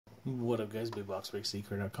What up, guys?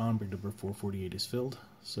 BigBoxBreakSecret.com. Big number 448 is filled.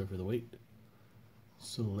 Sorry for the wait.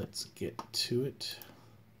 So let's get to it.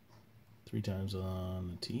 3 times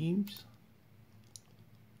on the teams.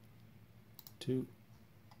 2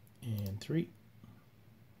 and 3.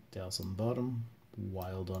 Dallas on the bottom.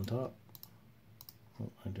 Wild on top.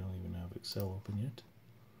 Oh, I don't even have Excel open yet.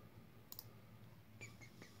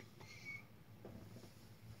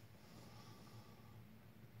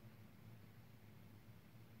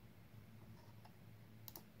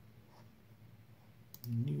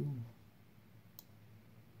 New.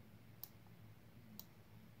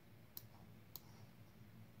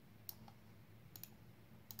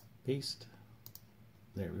 Paste.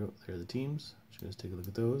 There we go. There are the teams. Just take a look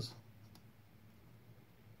at those.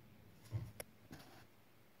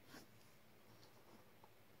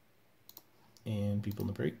 And people in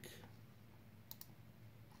the break.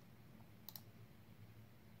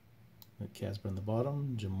 Casper on the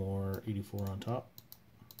bottom. Jamor 84 on top.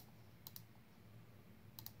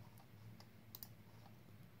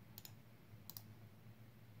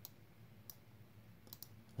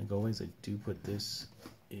 Like always, I do put this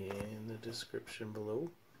in the description below.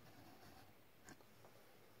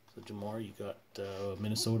 So Jamar, you got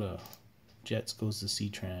Minnesota Jets goes to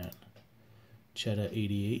C-Tran. Chetta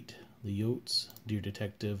 88, the Yotes, Dear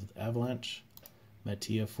Detective, Avalanche,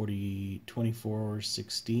 Mattia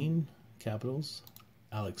 24-16, Capitals,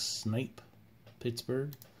 Alex Snipe,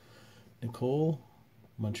 Pittsburgh, Nicole,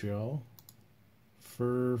 Montreal,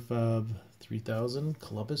 Furfab 3000,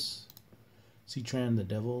 Columbus, C-Tran, the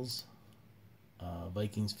Devils,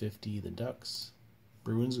 Vikings 50, the Ducks,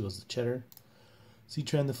 Bruins goes to Cheddar,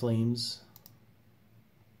 C-Tran, the Flames,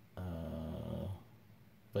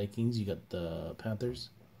 Vikings, you got the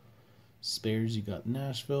Panthers, Spares, you got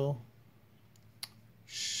Nashville,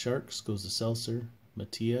 Sharks goes to Seltzer,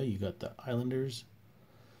 Mattia, you got the Islanders,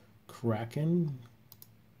 Kraken,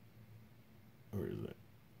 where is it?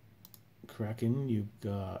 Kraken, you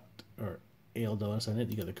got, or AL Dollar Sign It,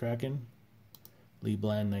 you got the Kraken, Lee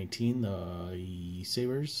Bland 19, the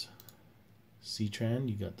Sabres, C-Tran,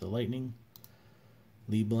 you got the Lightning,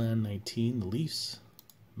 Lee Bland 19, the Leafs,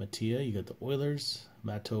 Mattia, you got the Oilers,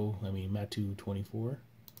 Matu 24,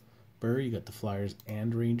 Burr, you got the Flyers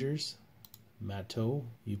and Rangers, Matto,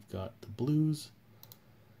 you've got the Blues,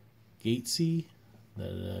 Gatesy,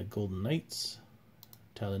 the Golden Knights,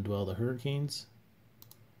 Talon Dwell, the Hurricanes,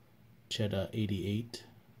 Chetta 88,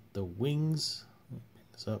 the Wings,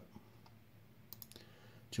 pick this up,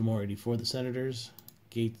 Jamor 84, the Senators,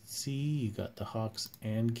 Gatesy, you got the Hawks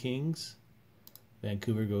and Kings,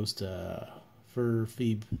 Vancouver goes to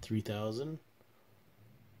Furfeeb 3000,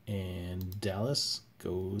 and Dallas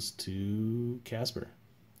goes to Casper.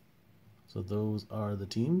 So those are the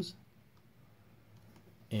teams.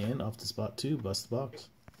 And off to spot 2, bust the box.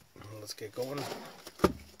 Let's get going.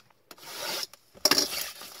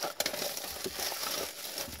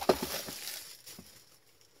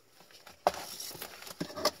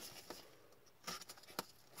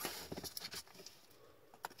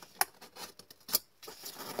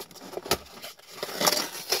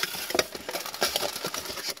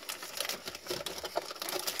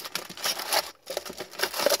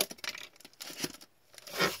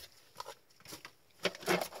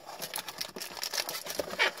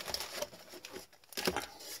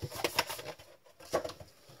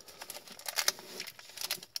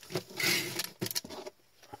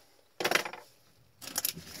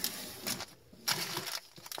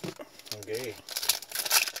 Okay.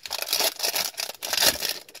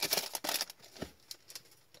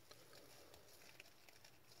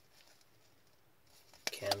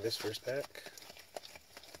 Canvas first pack.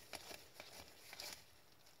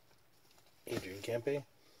 Adrian Campe.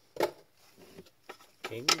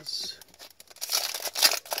 Kings.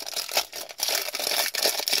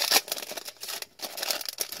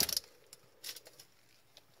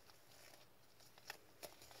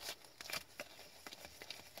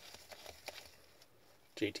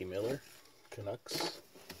 JT Miller, Canucks.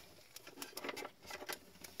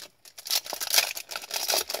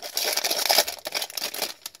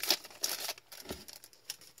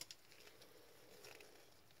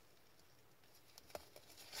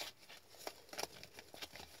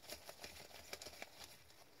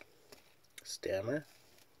 Stammer,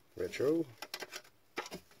 Retro.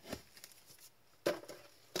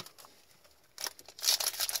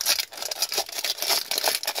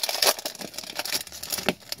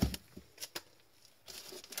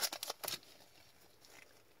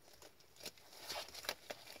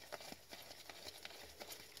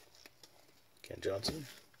 Johnson,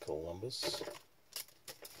 Columbus.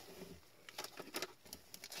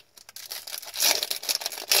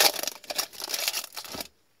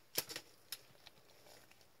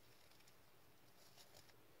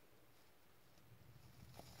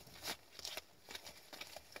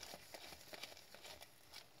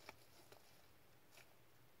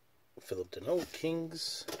 Philip Deneau,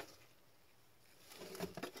 Kings.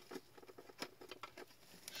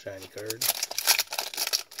 Shiny card.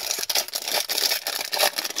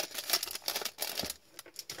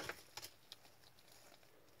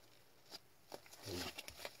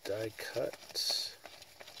 Die cut.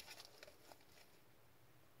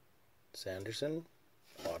 Sanderson,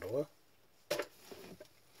 Ottawa.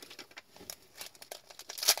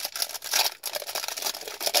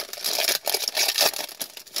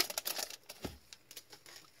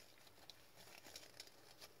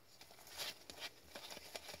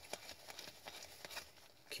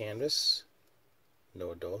 Canvas,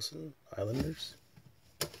 Noah Dawson, Islanders.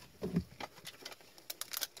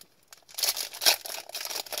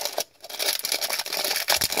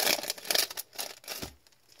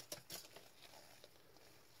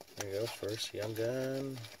 There you go, first Young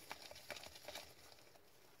Gun.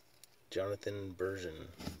 Jonathan Bergeron,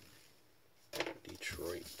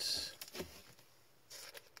 Detroit.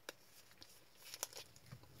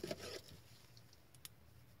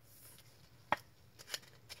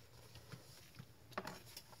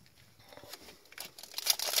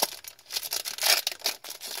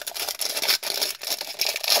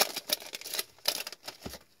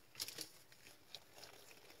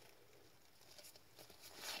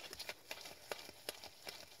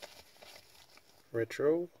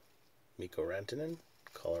 Retro, Mikko Rantanen,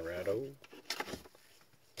 Colorado.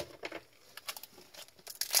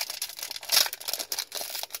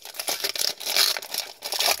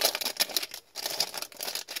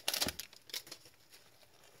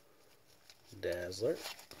 Dazzler.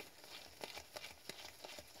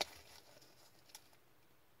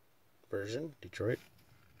 Bergeron, Detroit.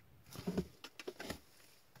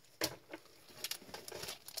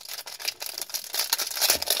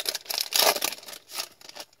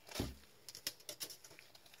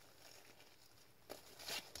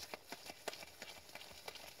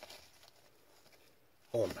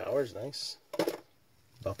 Owen Powers, nice.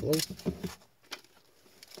 Buffalo.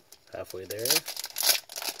 Halfway there.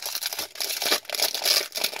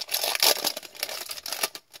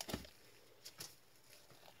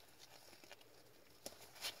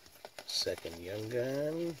 Second Young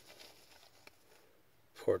Gun.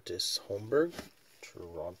 Portis Holmberg,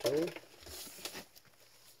 Toronto.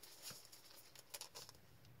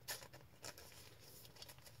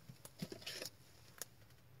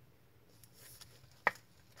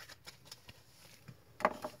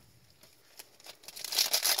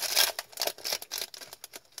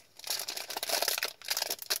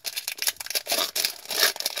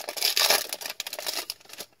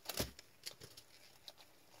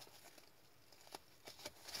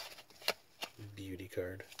 Beauty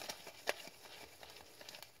card.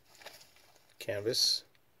 Canvas,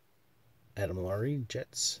 Adam Laurie,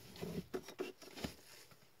 Jets.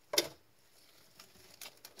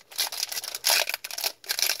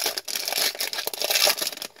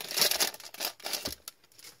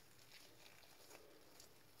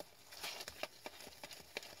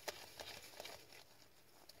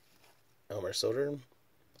 Elmer Soder,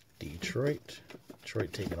 Detroit.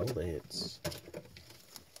 Detroit taking all the hits.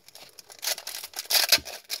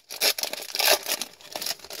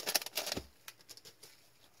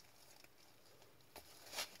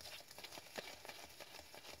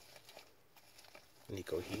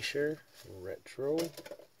 Nico Hischier, Retro.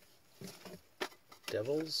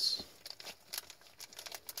 Devils.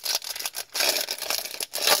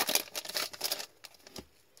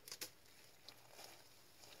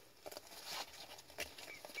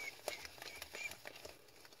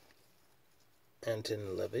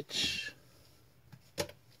 Anton Levich,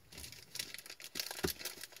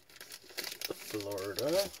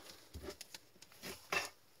 Florida.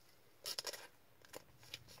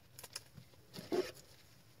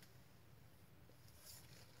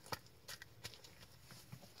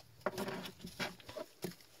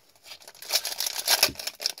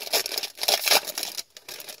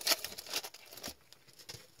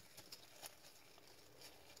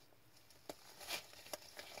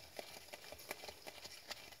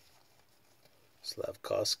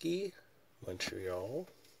 Slavkovsky, Montreal.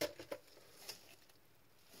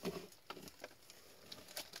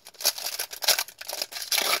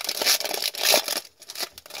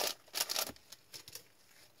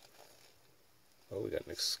 Oh, we got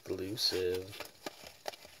an exclusive.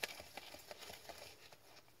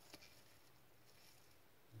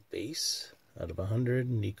 Base out of 100,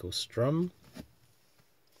 Nico Strum.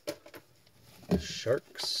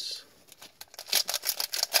 Sharks.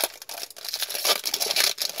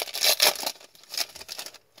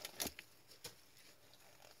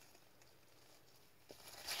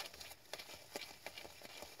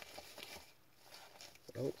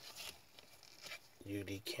 Oh,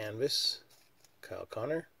 UD Canvas, Kyle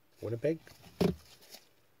Connor, Winnipeg.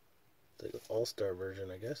 The All-Star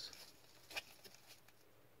version, I guess.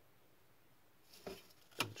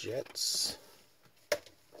 Jets.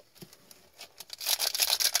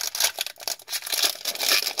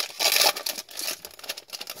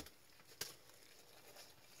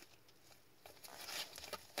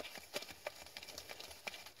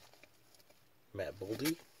 Matt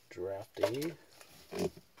Boldy, draft day.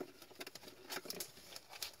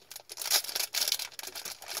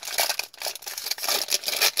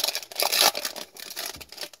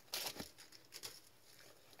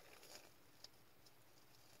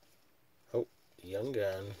 Oh, young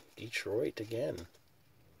gun, Detroit again.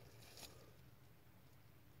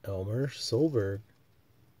 Elmer Solberg.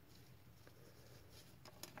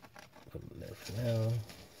 Put him there for now.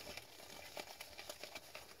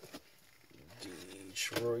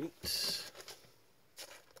 Detroit.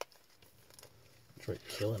 Detroit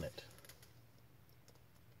killing it.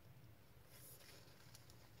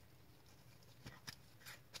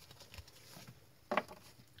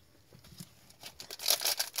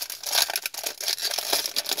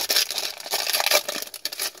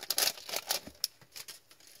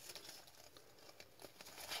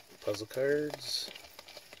 Puzzle cards.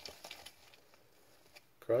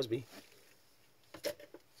 Crosby.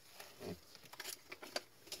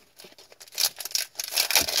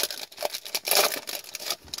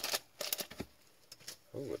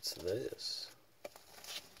 Oh, what's this?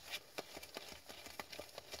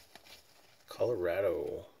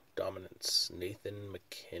 Colorado Dominance, Nathan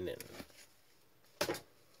McKinnon.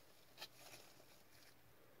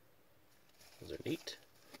 Those are neat.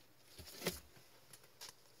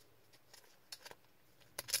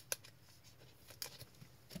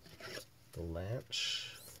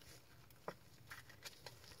 Avalanche.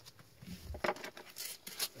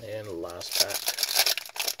 And last pack.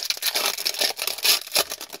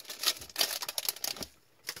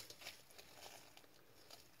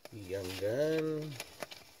 Young gun.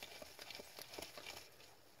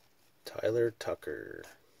 Tyler Tucker.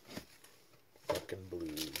 Fucking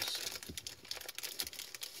Blues.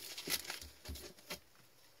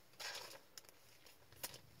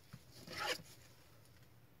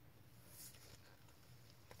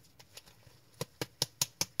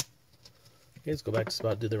 Okay, let's go back to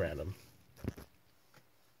spot, do the random.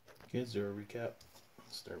 Okay, let's do a recap.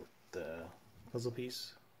 Start with the puzzle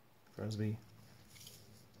piece. Crosby.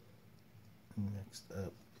 Next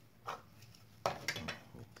up, put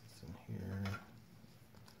this in here.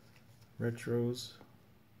 Retros.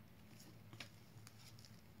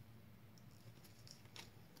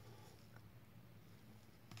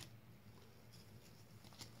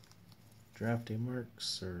 Draft day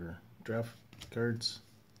marks or draft cards.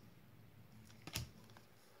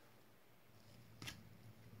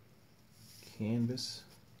 Canvas.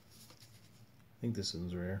 I think this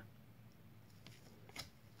one's rare.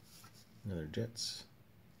 Another Jets.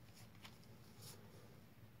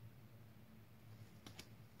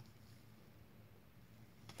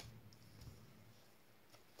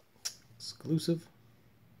 Exclusive.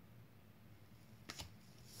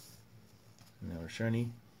 Now our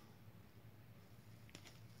shiny.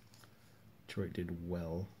 Detroit did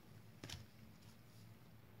well.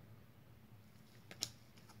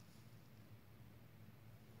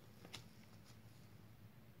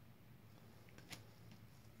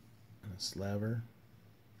 Slaver.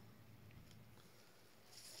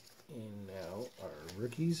 And now our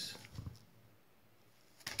rookies.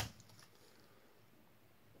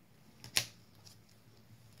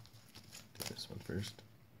 Do this one first.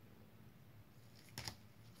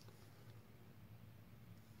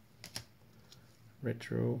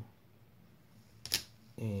 Retro.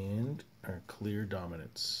 And our clear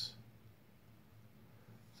dominance.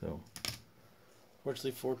 So,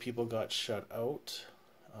 fortunately 4 people got shut out.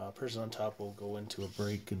 Person on top will go into a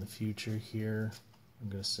break in the future here. I'm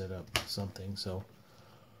going to set up something, so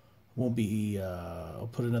won't be, I'll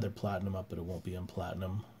put another platinum up, but it won't be on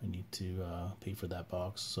platinum. I need to pay for that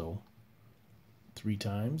box, so 3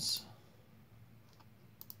 times.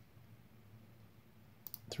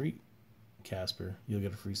 3. Casper. You'll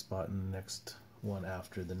get a free spot in the next one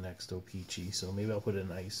after the next OPG, so maybe I'll put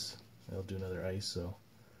in ice. I'll do another ice, so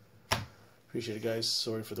appreciate it, guys.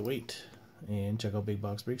 Sorry for the wait. And check out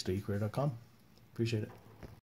bigboxbreaks.eCareer.com. Appreciate it.